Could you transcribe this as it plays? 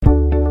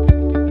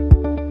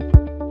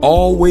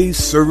always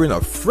serving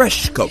a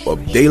fresh cup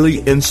of daily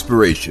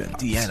inspiration.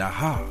 Deanna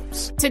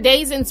Hobbs.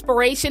 Today's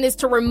inspiration is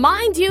to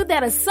remind you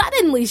that a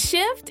suddenly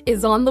shift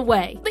is on the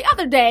way. The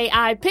other day,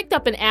 I picked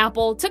up an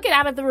apple, took it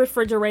out of the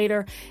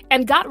refrigerator,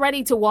 and got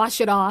ready to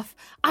wash it off.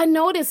 I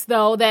noticed,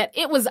 though, that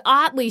it was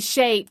oddly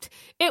shaped.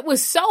 It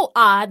was so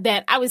odd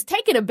that I was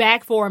taken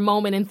aback for a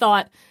moment and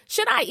thought,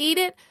 should I eat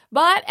it?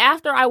 But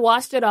after I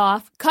washed it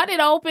off, cut it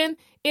open,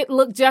 it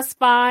looked just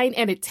fine,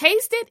 and it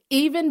tasted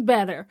even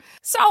better.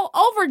 So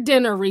over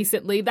dinner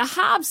recently, the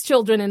Hobbs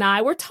children and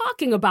I were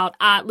talking about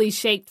oddly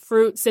shaped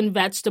fruits and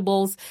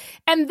vegetables,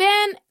 and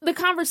then the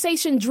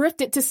conversation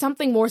drifted to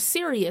something more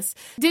serious.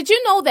 Did you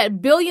know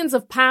that billions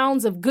of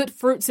pounds of good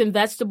fruits and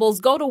vegetables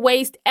go to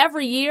waste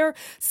every year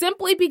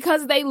simply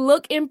because they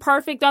look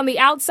imperfect on the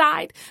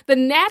outside? The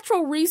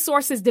Natural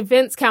Resources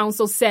Defense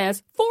Council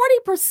says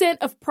 40%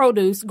 of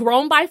produce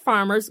grown by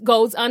farmers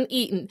goes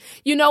uneaten.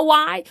 You know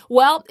why?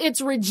 Well,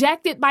 it's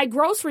rejected by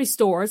grocery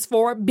stores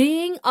for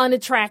being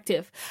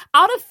unattractive.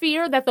 Out of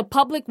fear that the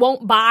public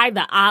won't buy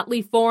the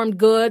oddly formed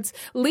goods,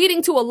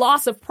 leading to a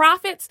loss of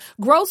profits,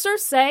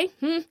 grocers say,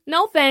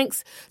 no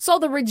thanks. So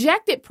the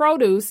rejected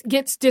produce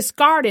gets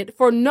discarded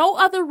for no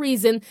other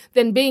reason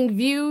than being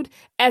viewed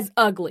as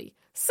ugly.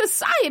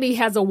 Society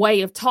has a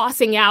way of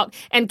tossing out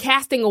and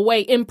casting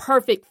away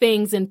imperfect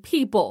things and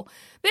people.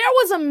 There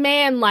was a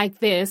man like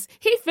this.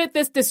 He fit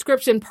this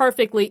description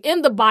perfectly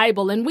in the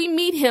Bible, and we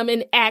meet him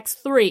in Acts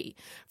 3.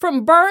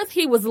 From birth,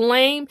 he was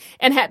lame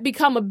and had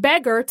become a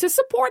beggar to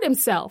support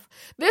himself.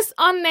 This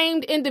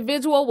unnamed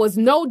individual was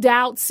no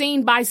doubt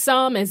seen by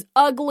some as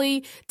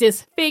ugly,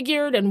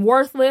 disfigured, and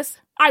worthless.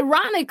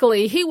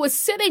 Ironically, he was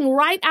sitting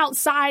right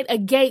outside a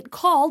gate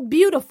called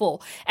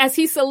Beautiful as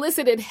he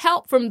solicited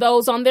help from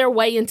those on their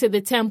way into the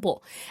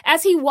temple.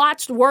 As he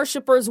watched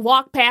worshipers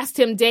walk past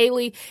him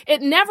daily,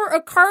 it never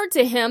occurred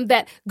to him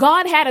that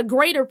God had a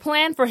greater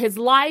plan for his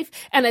life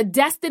and a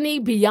destiny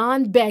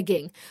beyond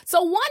begging.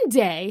 So one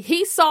day,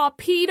 he saw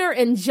Peter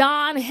and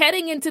John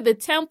heading into the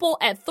temple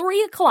at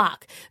 3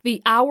 o'clock,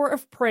 the hour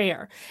of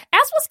prayer.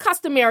 As was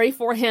customary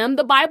for him,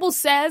 the Bible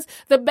says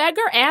the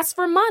beggar asked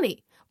for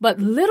money. But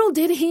little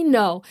did he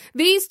know,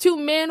 these two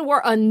men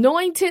were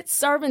anointed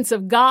servants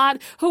of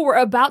God who were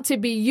about to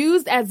be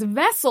used as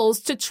vessels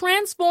to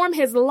transform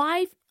his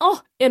life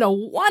in a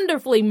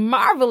wonderfully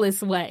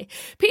marvelous way.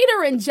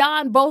 Peter and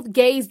John both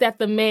gazed at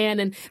the man,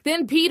 and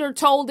then Peter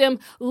told him,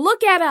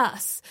 "Look at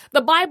us."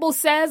 The Bible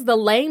says the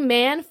lame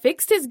man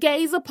fixed his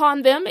gaze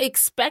upon them,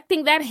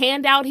 expecting that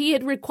handout he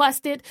had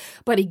requested,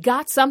 but he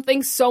got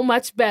something so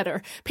much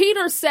better.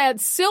 Peter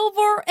said,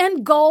 "Silver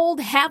and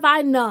gold have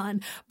I none,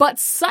 but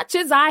such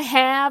as I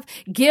have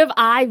give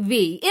I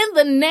thee. In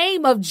the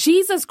name of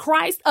Jesus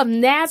Christ of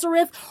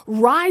Nazareth,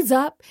 rise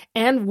up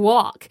and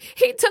walk."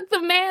 He took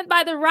the man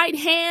by the right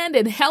hand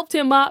and helped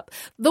him up.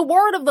 The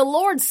word of the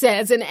Lord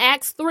says in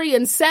Acts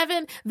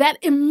 3:7 that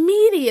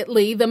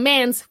immediately the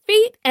man's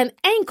feet and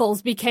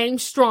ankles became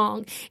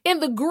strong. In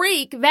the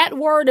Greek, that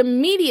word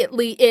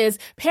immediately is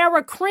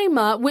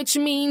parakrima, which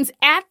means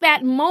at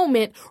that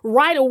moment,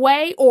 right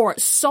away, or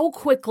so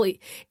quickly.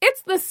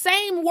 It's the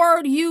same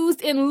word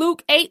used in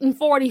Luke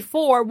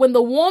 8:44 when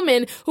the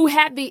woman who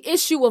had the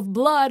issue of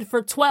blood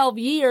for 12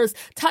 years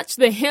touched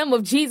the hem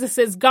of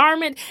Jesus's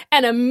garment,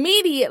 and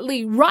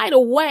immediately, right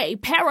away,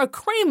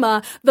 parakrima,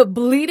 the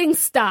bleeding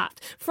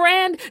stopped.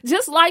 Friend,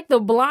 just like the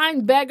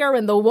blind beggar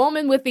and the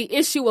woman with the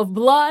issue of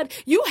blood,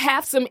 you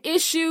have some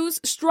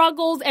issues,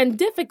 struggles, and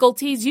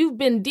difficulties you've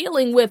been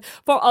dealing with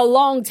for a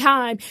long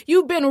time.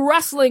 You've been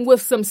wrestling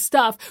with some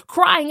stuff,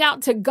 crying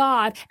out to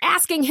God,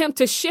 asking Him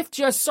to shift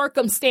your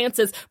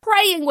circumstances,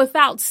 praying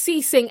without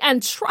ceasing,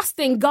 and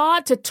trusting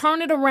God to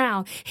turn it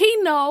around. He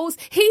knows,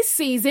 He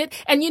sees it,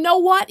 and you know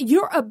what?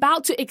 You're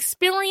about to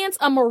experience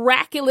a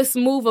miraculous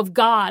move of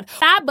God.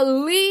 I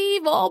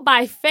believe,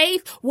 by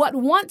faith, what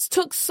once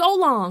took so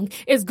long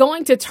is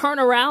going to turn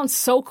around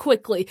so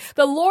quickly.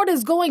 The Lord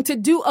is going to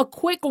do a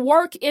quick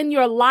work in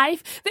your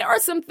life. There are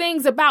some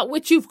things about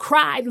which you've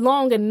cried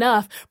long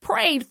enough,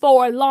 prayed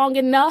for long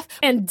enough,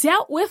 and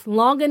dealt with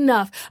long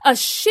enough. A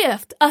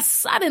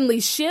suddenly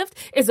shift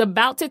is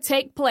about to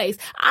take place.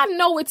 I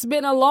know it's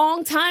been a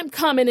long time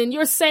coming, and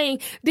you're saying,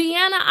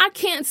 "Deanna, I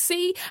can't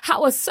see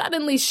how a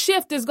suddenly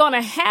shift is going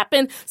to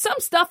happen. Some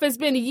stuff has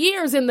been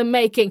years in the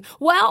making."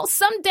 Well,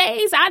 some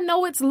days I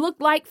know it's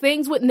looked like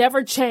things would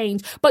never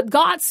change, but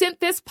God sent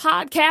this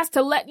podcast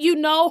to let you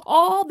know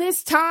all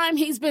this time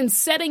He's been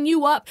setting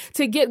you up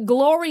to get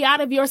glory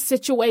out of your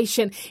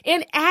situation.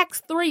 In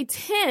Acts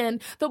 3:10,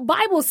 the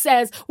Bible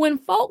says, when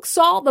folks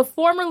saw the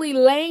formerly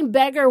lame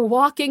beggar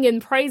walking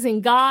and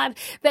praising God,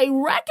 they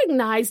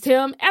recognized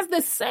him as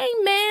the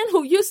same man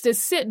who used to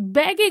sit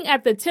begging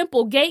at the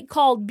temple gate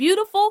called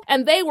Beautiful,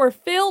 and they were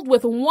filled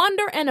with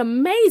wonder and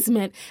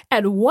amazement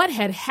at what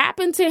had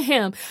happened to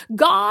him.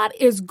 God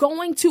is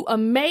going to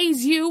amaze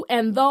amaze you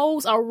and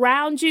those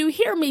around you.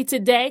 Hear me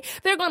today.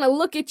 They're going to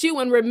look at you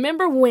and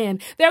remember when.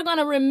 They're going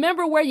to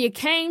remember where you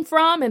came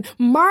from and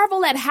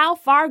marvel at how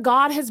far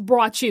God has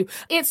brought you.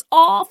 It's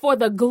all for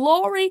the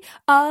glory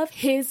of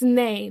his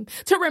name.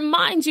 To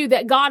remind you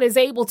that God is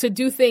able to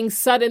do things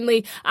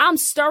suddenly, I'm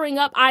stirring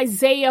up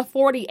Isaiah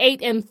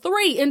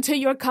 48:3 into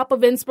your cup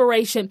of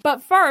inspiration.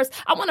 But first,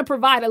 I want to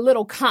provide a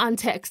little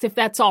context, if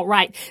that's all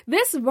right.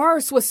 This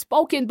verse was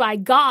spoken by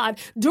God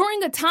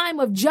during a time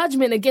of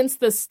judgment against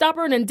the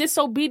stubborn and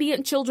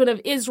disobedient children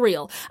of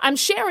Israel. I'm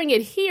sharing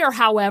it here,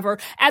 however,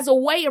 as a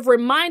way of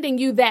reminding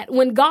you that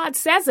when God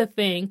says a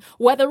thing,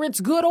 whether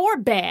it's good or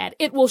bad,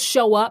 it will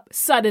show up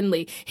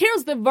suddenly.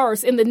 Here's the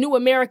verse in the New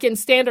American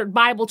Standard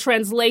Bible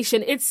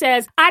Translation. It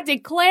says, I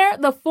declare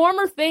the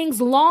former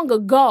things long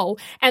ago,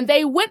 and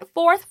they went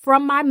forth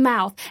from my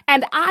mouth,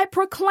 and I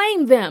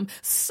proclaimed them.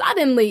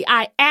 Suddenly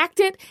I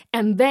acted,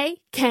 and they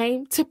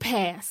came to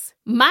pass.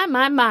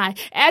 My,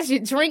 as you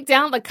drink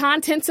down the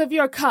contents of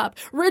your cup,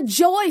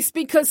 rejoice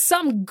because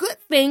some good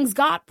things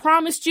God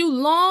promised you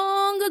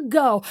long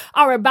ago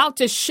are about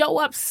to show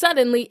up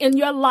suddenly in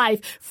your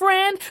life.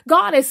 Friend,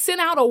 God has sent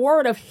out a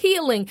word of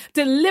healing,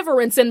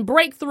 deliverance, and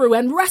breakthrough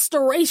and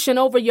restoration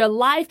over your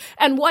life.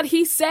 And what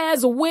he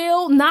says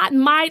will, not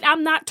might,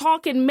 I'm not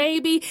talking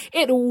maybe,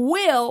 it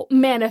will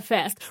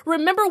manifest.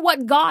 Remember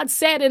what God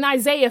said in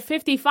Isaiah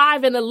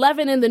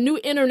 55:11 in the New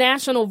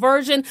International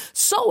Version?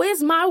 So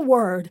is my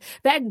word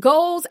that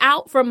goes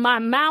out from my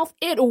mouth.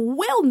 It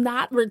will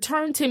not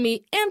return to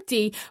me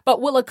empty,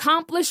 but will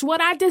accomplish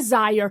what I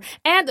desire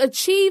and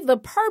achieve the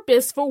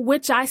purpose for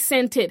which I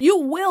sent it. You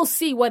will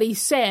see what he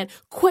said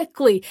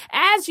quickly.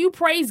 As you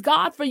praise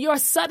God for your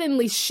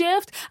suddenly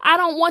shift, I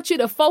don't want you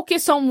to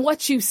focus on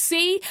what you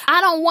see.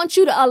 I don't want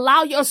you to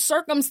allow your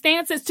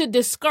circumstances to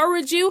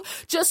discourage you.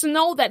 Just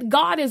know that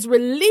God is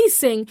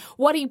releasing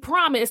what he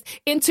promised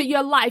into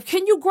your life.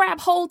 Can you grab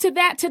hold to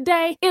that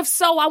today? If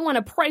so, I want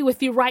to pray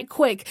with you right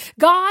quick.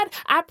 God,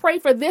 I pray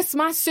for this,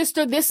 my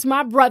sister, this,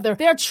 my brother.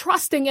 They're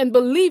trusting and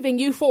believing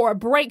you for a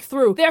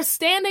breakthrough. They're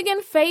standing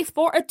in faith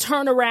for a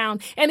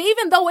turnaround. And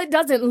even though it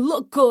doesn't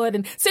look good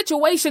and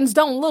situations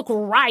don't look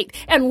right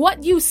and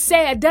what you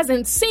said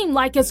doesn't seem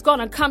like it's going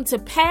to come to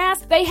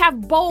pass, they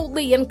have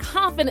boldly and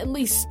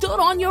confidently stood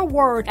on your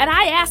word. And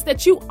I ask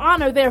that you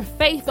honor their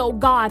faith, oh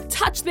God.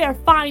 Touch their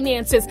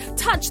finances,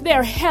 touch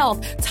their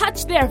health,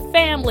 touch their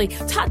family,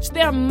 touch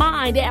their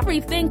mind,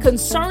 everything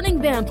concerning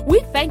them. We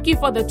thank you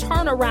for the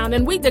turnaround,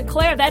 and we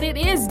declare that it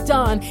is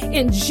done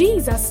in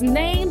Jesus'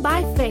 name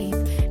by faith.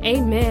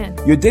 Amen.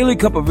 Your Daily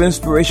Cup of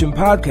Inspiration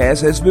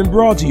podcast has been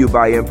brought to you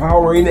by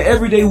Empowering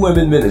Everyday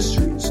Women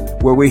Ministries,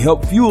 where we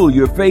help fuel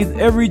your faith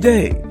every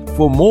day.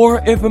 For more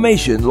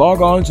information,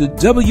 log on to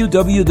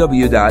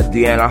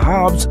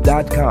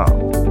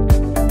www.deannahobbs.com.